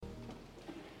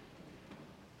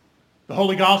The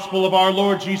Holy Gospel of our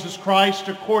Lord Jesus Christ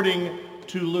according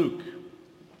to Luke.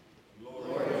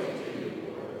 Glory to you,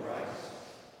 Lord Christ.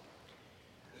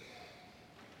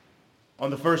 On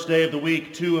the first day of the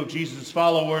week, 2 of Jesus'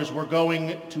 followers were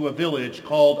going to a village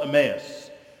called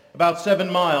Emmaus, about 7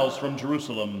 miles from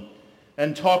Jerusalem,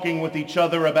 and talking with each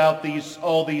other about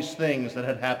all these things that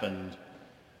had happened.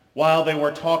 While they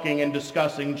were talking and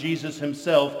discussing, Jesus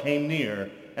himself came near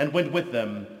and went with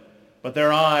them, but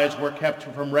their eyes were kept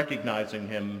from recognizing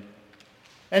him.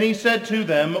 And he said to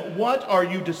them, "What are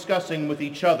you discussing with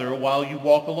each other while you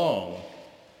walk along?"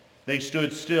 They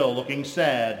stood still, looking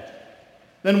sad.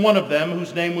 Then one of them,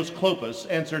 whose name was Clopas,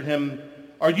 answered him,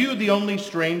 "Are you the only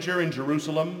stranger in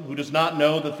Jerusalem who does not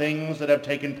know the things that have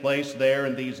taken place there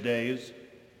in these days?"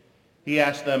 He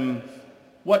asked them,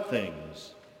 "What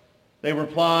things?" They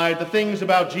replied, "The things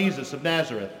about Jesus of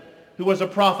Nazareth, who was a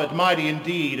prophet, mighty in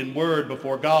deed and word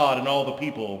before God and all the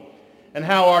people, and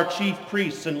how our chief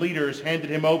priests and leaders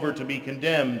handed him over to be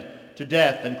condemned to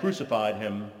death and crucified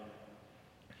him.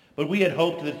 But we had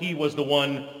hoped that he was the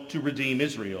one to redeem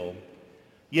Israel.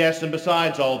 Yes, and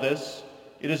besides all this,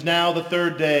 it is now the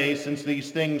 3rd day since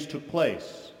these things took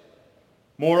place.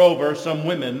 Moreover, some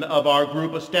women of our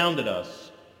group astounded us.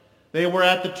 They were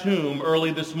at the tomb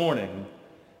early this morning,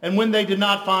 and when they did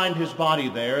not find his body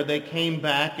there, they came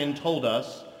back and told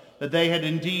us that they had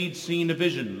indeed seen a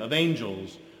vision of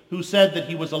angels who said that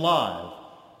he was alive.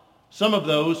 Some of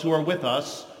those who were with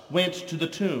us went to the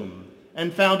tomb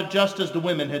and found it just as the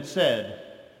women had said,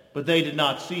 but they did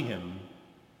not see him."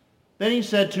 Then he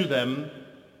said to them,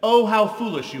 "Oh, how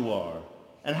foolish you are,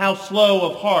 and how slow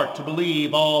of heart to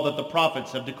believe all that the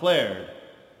prophets have declared.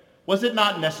 Was it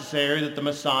not necessary that the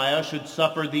Messiah should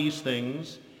suffer these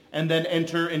things and then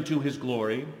enter into his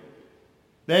glory?"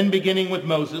 Then, beginning with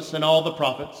Moses and all the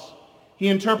prophets, he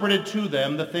interpreted to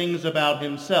them the things about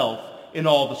himself in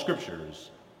all the scriptures.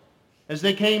 As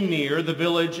they came near the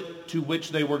village to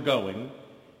which they were going,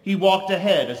 he walked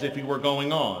ahead as if he were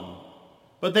going on.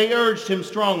 But they urged him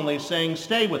strongly, saying,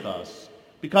 "Stay with us,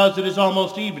 because it is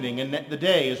almost evening and the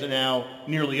day is now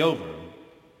nearly over."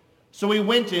 So he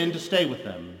went in to stay with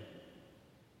them.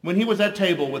 When he was at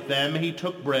table with them, he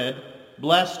took bread,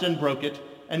 blessed and broke it,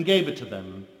 and gave it to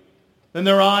them. Then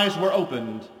their eyes were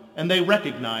opened, and they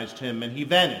recognized him, and he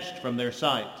vanished from their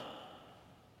sight.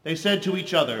 They said to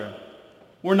each other,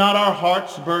 "Were not our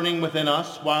hearts burning within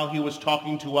us while he was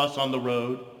talking to us on the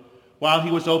road, while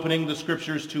he was opening the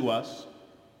scriptures to us?"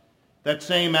 That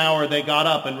same hour they got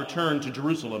up and returned to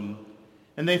Jerusalem,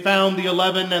 and they found the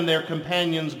 11 and their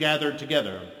companions gathered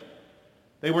together.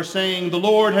 They were saying, "The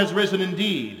Lord has risen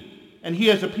indeed, and he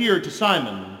has appeared to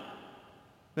Simon."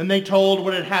 Then they told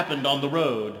what had happened on the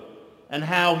road, and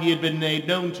how he had been made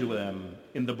known to them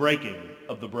in the breaking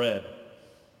of the bread.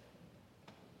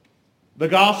 The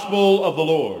Gospel of the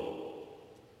Lord.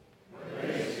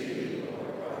 Praise to you,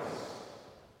 Lord Christ.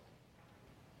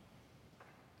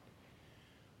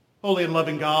 Holy and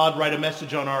loving God, write a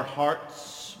message on our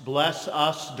hearts. Bless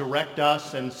us, direct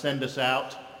us, and send us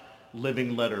out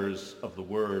living letters of the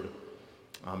word.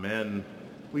 Amen.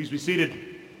 Please be seated.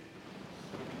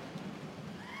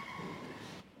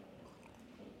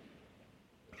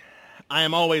 I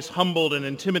am always humbled and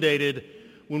intimidated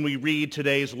when we read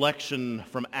today's lection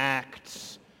from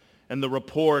Acts and the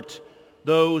report,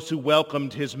 those who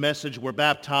welcomed his message were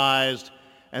baptized,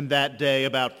 and that day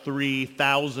about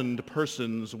 3,000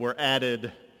 persons were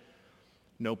added.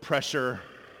 No pressure.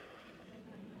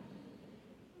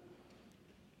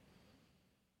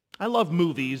 I love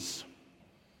movies.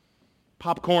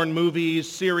 Popcorn movies,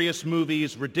 serious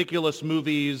movies, ridiculous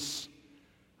movies.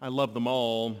 I love them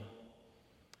all.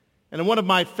 And one of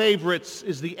my favorites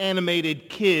is the animated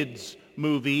kids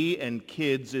movie, and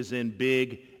kids is in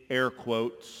big air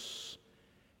quotes,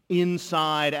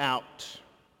 Inside Out.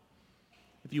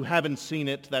 If you haven't seen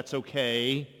it, that's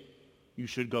okay. You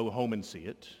should go home and see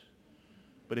it.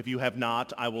 But if you have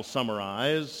not, I will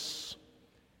summarize.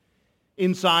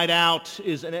 Inside Out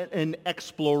is an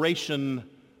exploration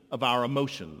of our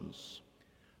emotions,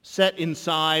 set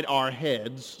inside our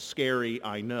heads, scary,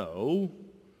 I know,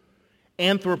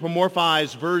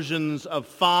 anthropomorphized versions of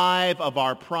 5 of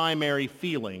our primary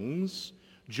feelings,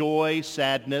 joy,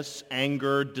 sadness,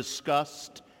 anger,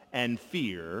 disgust, and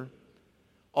fear,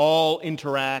 all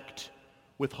interact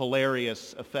with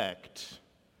hilarious effect.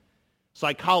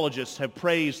 Psychologists have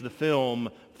praised the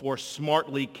film for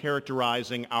smartly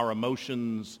characterizing our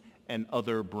emotions and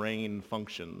other brain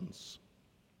functions.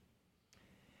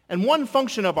 And one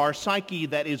function of our psyche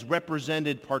that is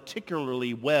represented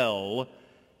particularly well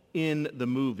in the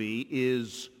movie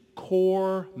is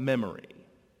core memory.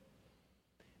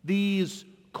 These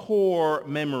core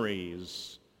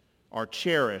memories are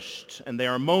cherished, and they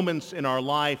are moments in our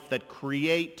life that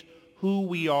create who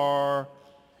we are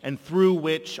and through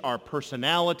which our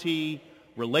personality,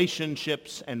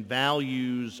 relationships, and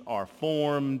values are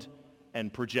formed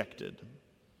and projected.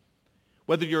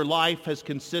 Whether your life has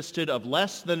consisted of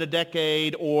less than a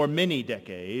decade or many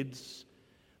decades,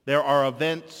 there are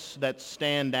events that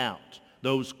stand out,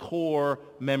 those core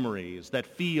memories that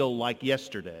feel like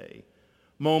yesterday,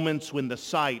 moments when the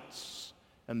sights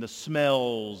and the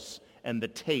smells and the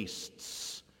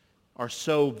tastes are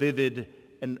so vivid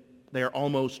and they're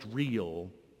almost real,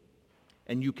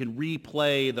 and you can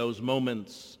replay those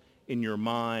moments in your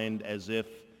mind as if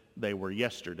they were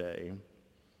yesterday.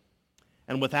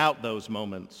 And without those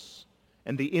moments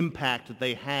and the impact that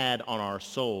they had on our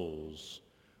souls,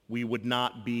 we would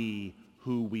not be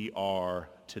who we are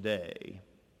today.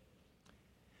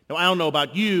 Now, I don't know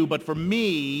about you, but for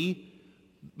me,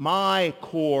 my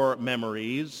core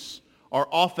memories are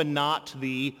often not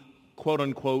the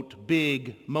quote-unquote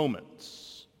big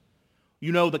moments.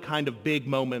 You know the kind of big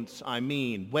moments I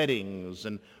mean: weddings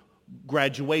and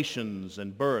graduations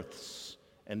and births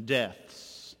and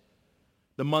deaths.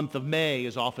 The month of May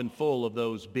is often full of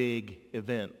those big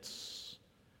events.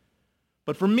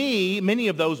 But for me, many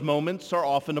of those moments are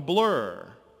often a blur.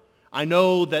 I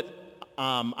know that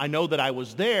I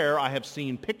was there, I have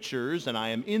seen pictures, and I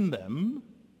am in them,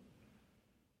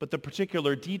 but the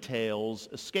particular details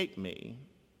escape me.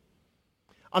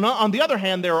 On the other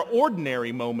hand, there are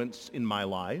ordinary moments in my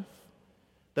life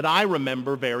that I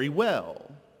remember very well.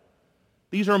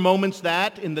 These are moments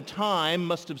that, in the time,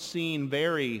 must have seemed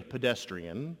very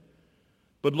pedestrian,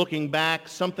 but looking back,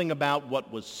 something about what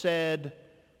was said,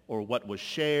 or what was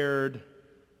shared,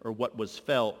 or what was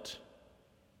felt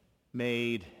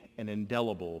made an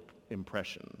indelible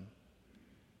impression.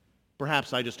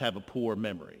 Perhaps I just have a poor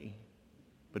memory,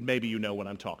 but maybe you know what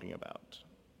I'm talking about.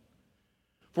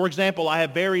 For example, I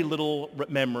have very little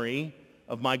memory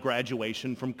of my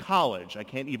graduation from college. I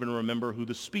can't even remember who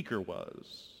the speaker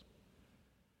was.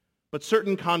 But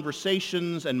certain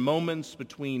conversations and moments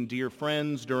between dear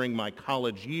friends during my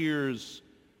college years,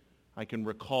 I can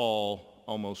recall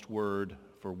almost word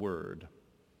for word.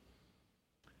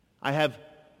 I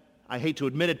hate to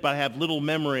admit it, but I have little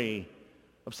memory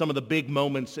of some of the big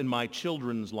moments in my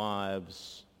children's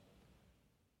lives.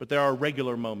 But there are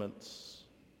regular moments: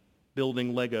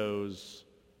 building Legos,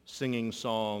 singing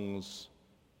songs,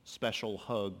 special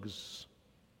hugs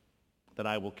that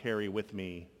I will carry with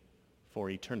me for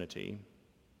eternity.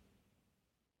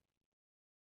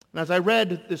 And as I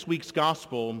read this week's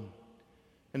gospel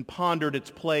and pondered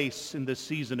its place in this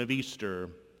season of Easter,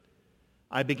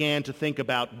 I began to think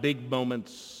about big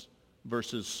moments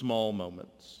versus small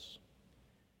moments.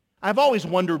 I've always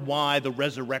wondered why the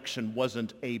resurrection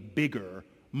wasn't a bigger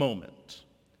moment.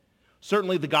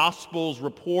 Certainly the Gospels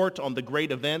report on the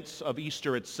great events of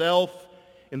Easter itself.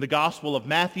 In the Gospel of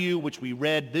Matthew, which we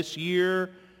read this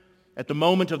year, at the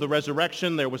moment of the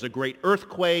resurrection, there was a great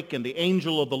earthquake, and the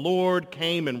angel of the Lord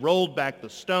came and rolled back the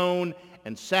stone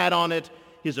and sat on it.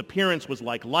 His appearance was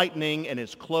like lightning, and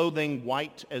his clothing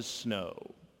white as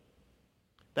snow.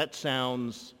 That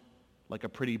sounds like a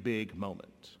pretty big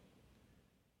moment.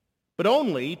 But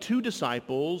only 2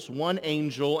 disciples, 1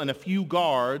 angel, and a few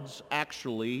guards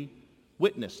actually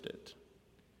witnessed it.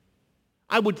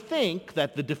 I would think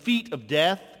that the defeat of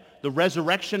death, the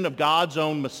resurrection of God's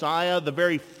own Messiah, the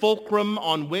very fulcrum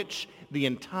on which the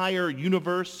entire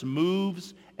universe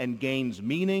moves and gains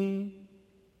meaning,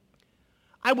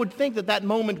 I would think that that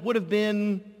moment would have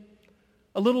been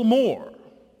a little more.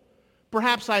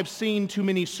 Perhaps I've seen too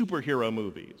many superhero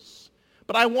movies,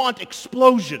 but I want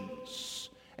explosions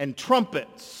and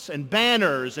trumpets and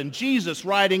banners and Jesus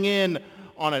riding in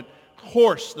on a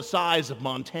horse the size of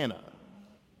Montana.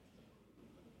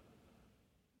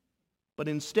 But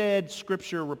instead,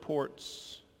 Scripture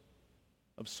reports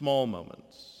of small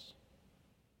moments,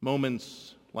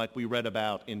 moments like we read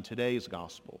about in today's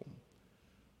gospel: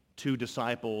 2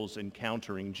 disciples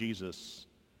encountering Jesus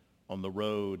on the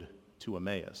road to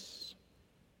Emmaus.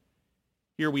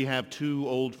 Here we have 2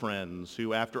 old friends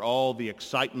who, after all the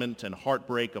excitement and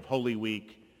heartbreak of Holy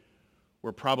Week,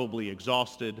 were probably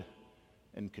exhausted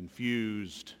and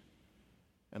confused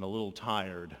and a little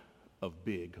tired of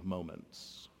big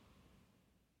moments.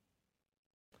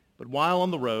 But while on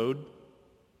the road,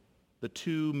 the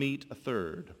 2 meet a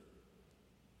third,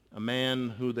 a man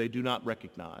who they do not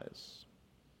recognize.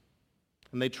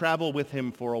 And they travel with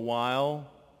him for a while,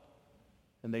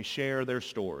 and they share their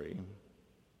story.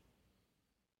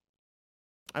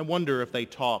 I wonder if they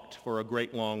talked for a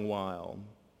great long while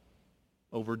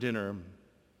over dinner,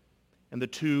 and the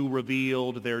two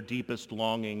revealed their deepest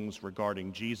longings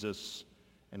regarding Jesus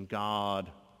and God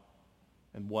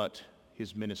and what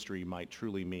his ministry might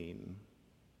truly mean.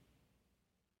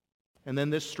 And then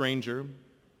this stranger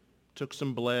took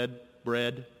some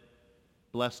bread,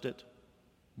 blessed it,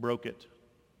 broke it,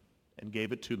 and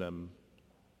gave it to them.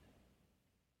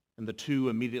 And the two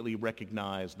immediately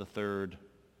recognized the third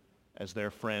as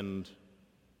their friend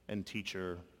and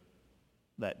teacher,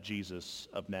 that Jesus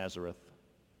of Nazareth.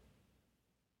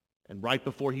 And right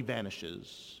before he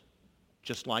vanishes,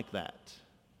 just like that,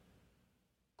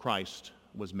 Christ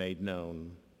was made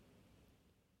known.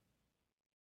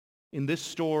 In this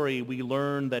story, we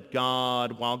learn that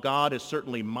God, while God is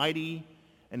certainly mighty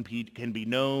and can be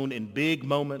known in big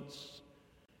moments,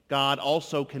 God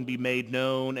also can be made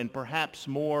known, and perhaps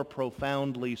more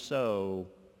profoundly so,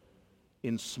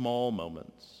 in small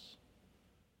moments.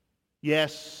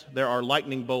 Yes, there are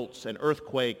lightning bolts and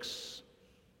earthquakes,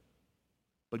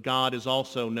 but God is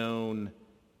also known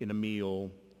in a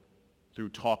meal, through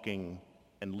talking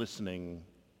and listening,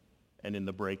 and in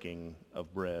the breaking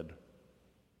of bread.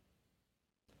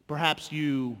 Perhaps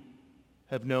you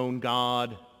have known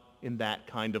God in that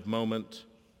kind of moment.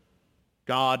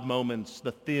 God moments,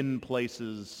 the thin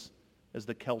places, as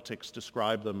the Celtics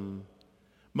describe them.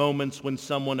 Moments when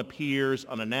someone appears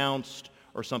unannounced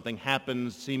or something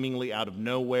happens seemingly out of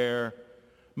nowhere.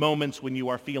 Moments when you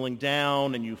are feeling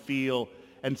down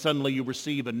and suddenly you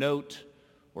receive a note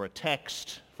or a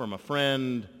text from a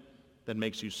friend that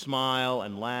makes you smile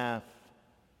and laugh.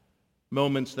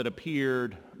 Moments that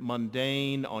appeared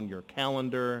mundane on your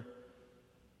calendar,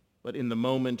 but in the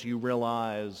moment you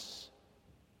realize,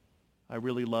 I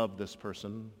really love this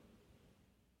person,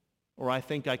 or I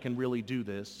think I can really do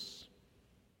this,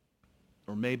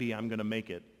 or maybe I'm going to make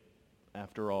it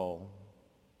after all.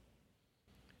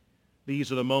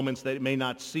 These are the moments that may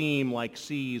not seem like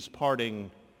seas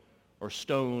parting or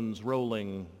stones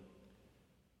rolling,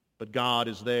 but God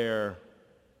is there,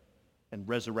 and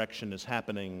resurrection is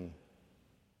happening,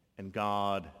 and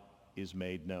God is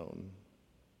made known.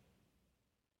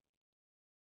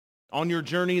 On your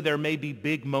journey, there may be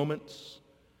big moments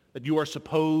that you are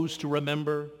supposed to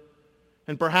remember,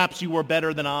 and perhaps you are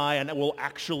better than I and will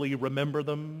actually remember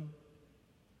them.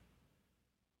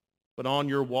 But on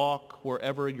your walk,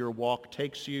 wherever your walk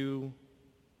takes you,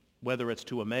 whether it's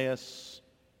to Emmaus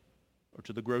or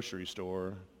to the grocery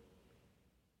store,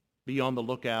 be on the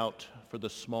lookout for the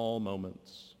small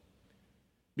moments.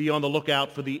 Be on the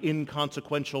lookout for the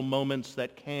inconsequential moments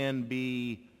that can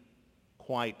be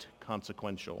quite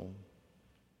consequential.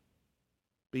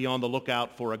 Be on the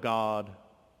lookout for God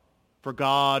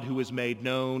who is made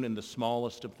known in the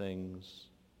smallest of things.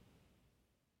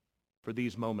 For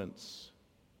these moments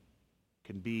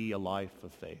can be a life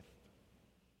of faith.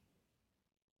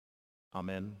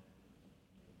 Amen.